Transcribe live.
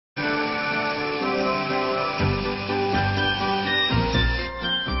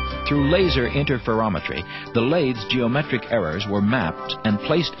through laser interferometry, the lathe's geometric errors were mapped and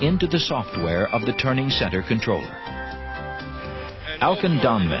placed into the software of the turning center controller. Alkan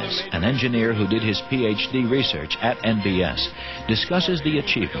Donmez, an engineer who did his PhD research at NBS, discusses the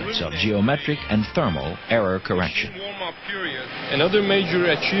achievements of geometric and thermal error correction. Another major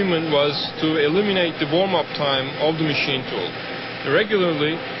achievement was to eliminate the warm-up time of the machine tool.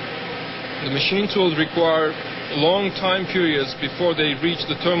 Regularly, the machine tools require long time periods before they reach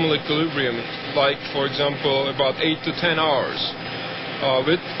the thermal equilibrium, like, for example, about 8 to 10 hours.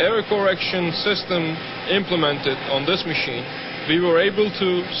 With error correction system implemented on this machine, we were able to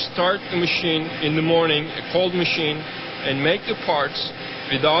start the machine in the morning, a cold machine, and make the parts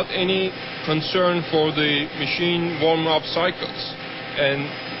without any concern for the machine warm-up cycles. And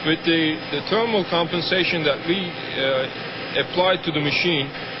with the thermal compensation that we applied to the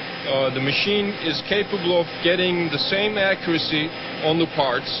machine is capable of getting the same accuracy on the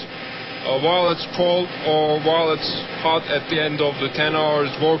parts while it's cold or while it's hot at the end of the 10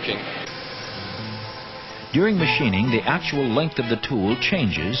 hours working. During machining, the actual length of the tool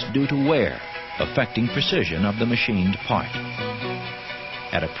changes due to wear, affecting precision of the machined part.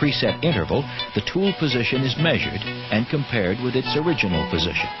 At a preset interval, the tool position is measured and compared with its original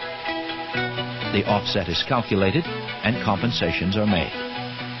position. The offset is calculated and compensations are made.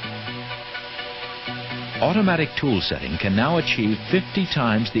 Automatic tool setting can now achieve 50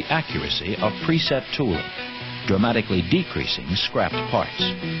 times the accuracy of preset tooling, dramatically decreasing scrapped parts.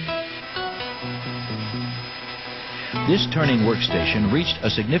 This turning workstation reached a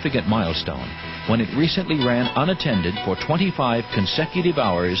significant milestone when it recently ran unattended for 25 consecutive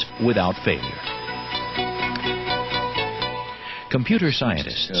hours without failure. Computer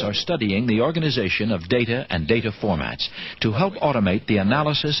scientists are studying the organization of data and data formats to help automate the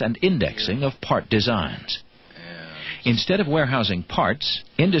analysis and indexing of part designs. Instead of warehousing parts,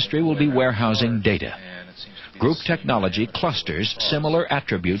 industry will be warehousing data. Group Technology clusters similar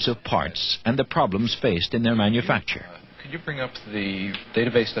attributes of parts and the problems faced in their manufacture. Could you bring up the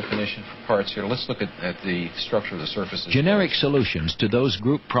database definition for parts here? Let's look at the structure of the surfaces. Generic solutions to those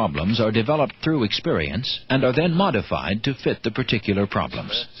group problems are developed through experience and are then modified to fit the particular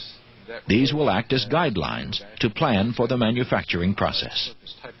problems. These will act as guidelines to plan for the manufacturing process.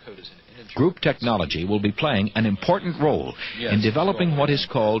 Group Technology will be playing an important role in developing what is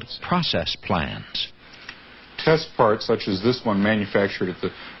called process plans. Test parts such as this one manufactured at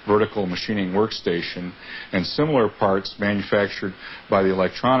the vertical machining workstation and similar parts manufactured by the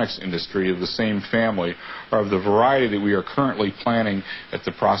electronics industry of the same family are of the variety that we are currently planning at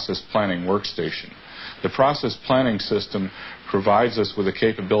the process planning workstation. The process planning system provides us with the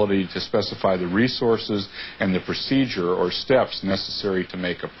capability to specify the resources and the procedure or steps necessary to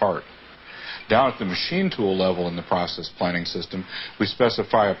make a part. Down at the machine tool level in the process planning system, we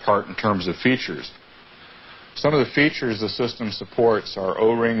specify a part in terms of features. Some of the features the system supports are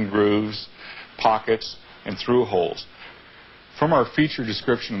O-ring grooves, pockets, and through holes. From our feature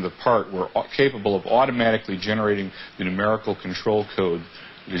description of the part, we're capable of automatically generating the numerical control code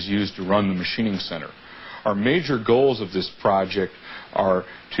that is used to run the machining center. Our major goals of this project are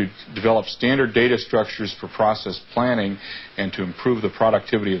to develop standard data structures for process planning and to improve the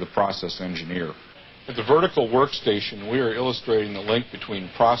productivity of the process engineer. At the vertical workstation, we are illustrating the link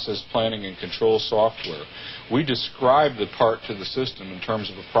between process planning and control software. We describe the part to the system in terms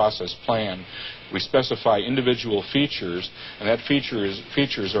of a process plan. We specify individual features, and that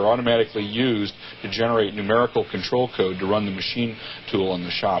features are automatically used to generate numerical control code to run the machine tool on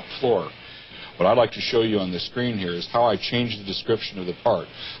the shop floor. What I'd like to show you on the screen here is how I change the description of the part.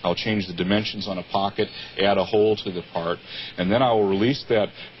 I'll change the dimensions on a pocket, add a hole to the part, and then I will release that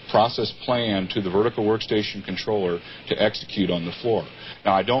process plan to the vertical workstation controller to execute on the floor.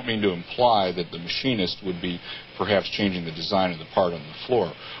 Now, I don't mean to imply that the machinist would be perhaps changing the design of the part on the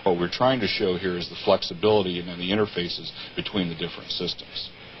floor. What we're trying to show here is the flexibility and the interfaces between the different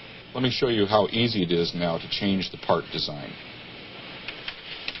systems. Let me show you how easy it is now to change the part design.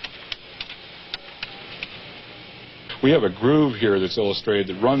 We have a groove here that's illustrated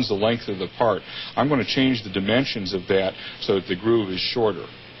that runs the length of the part. I'm going to change the dimensions of that so that the groove is shorter.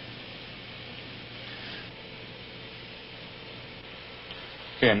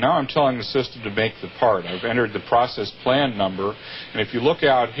 Okay, and now I'm telling the system to make the part. I've entered the process plan number, and if you look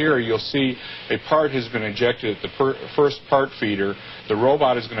out here, you'll see a part has been injected at the first part feeder. The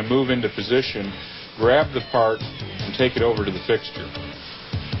robot is going to move into position, grab the part, and take it over to the fixture.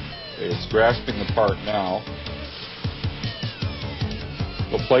 Okay, it's grasping the part now.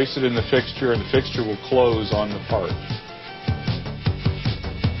 We'll place it in the fixture, and the fixture will close on the part.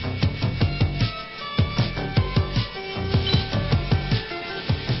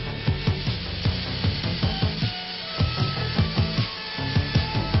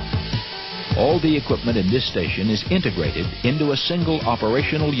 the equipment in this station is integrated into a single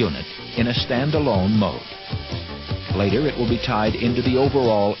operational unit in a standalone mode. Later, it will be tied into the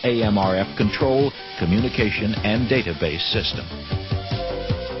overall AMRF control, communication, and database system.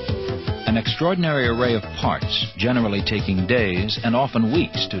 An extraordinary array of parts, generally taking days and often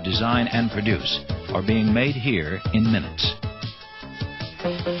weeks to design and produce, are being made here in minutes.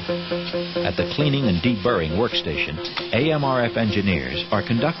 At the cleaning and deburring workstation, AMRF engineers are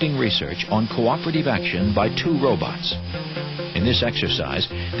conducting research on cooperative action by 2 robots. In this exercise,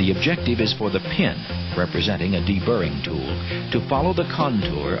 the objective is for the pin, representing a deburring tool, to follow the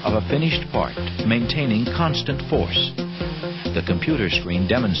contour of a finished part, maintaining constant force. The computer screen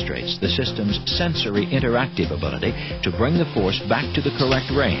demonstrates the system's sensory interactive ability to bring the force back to the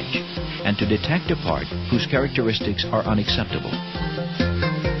correct range and to detect a part whose characteristics are unacceptable.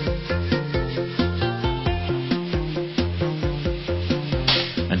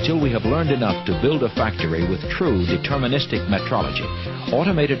 Until we have learned enough to build a factory with true deterministic metrology,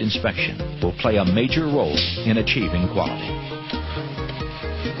 automated inspection will play a major role in achieving quality.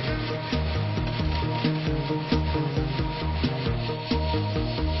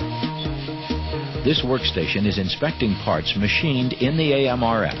 This workstation is inspecting parts machined in the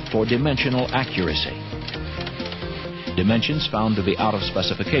AMRF for dimensional accuracy. Dimensions found to be out of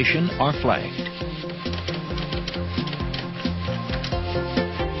specification are flagged.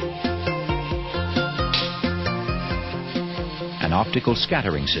 An optical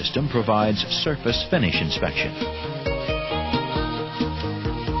scattering system provides surface finish inspection.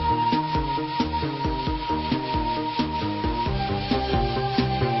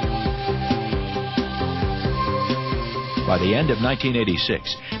 By the end of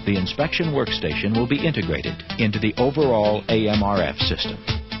 1986, the inspection workstation will be integrated into the overall AMRF system.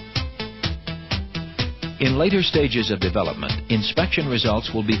 In later stages of development, inspection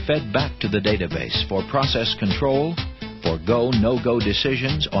results will be fed back to the database for process control, for go, no-go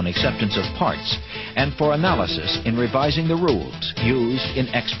decisions on acceptance of parts, and for analysis in revising the rules used in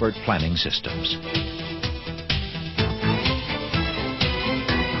expert planning systems.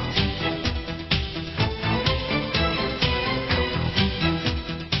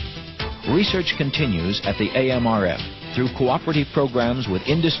 Research continues at the AMRF through cooperative programs with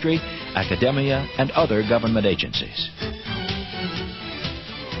industry, academia, and other government agencies.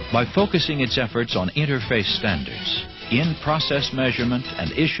 By focusing its efforts on interface standards, in-process measurement,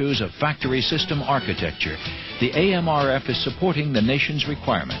 and issues of factory system architecture, the AMRF is supporting the nation's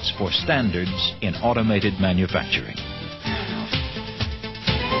requirements for standards in automated manufacturing.